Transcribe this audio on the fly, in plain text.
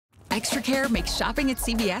ExtraCare makes shopping at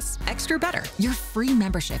CVS extra better. Your free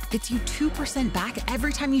membership gets you 2% back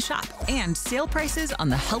every time you shop and sale prices on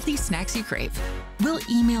the healthy snacks you crave. We'll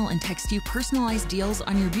email and text you personalized deals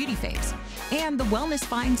on your beauty faves and the wellness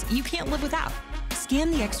finds you can't live without. Scan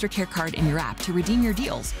the ExtraCare card in your app to redeem your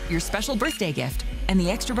deals, your special birthday gift, and the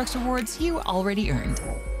extra bucks rewards you already earned.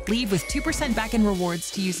 Leave with 2% back in rewards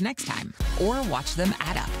to use next time, or watch them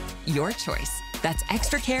add up. Your choice. That's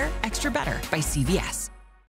ExtraCare Extra Better by CVS.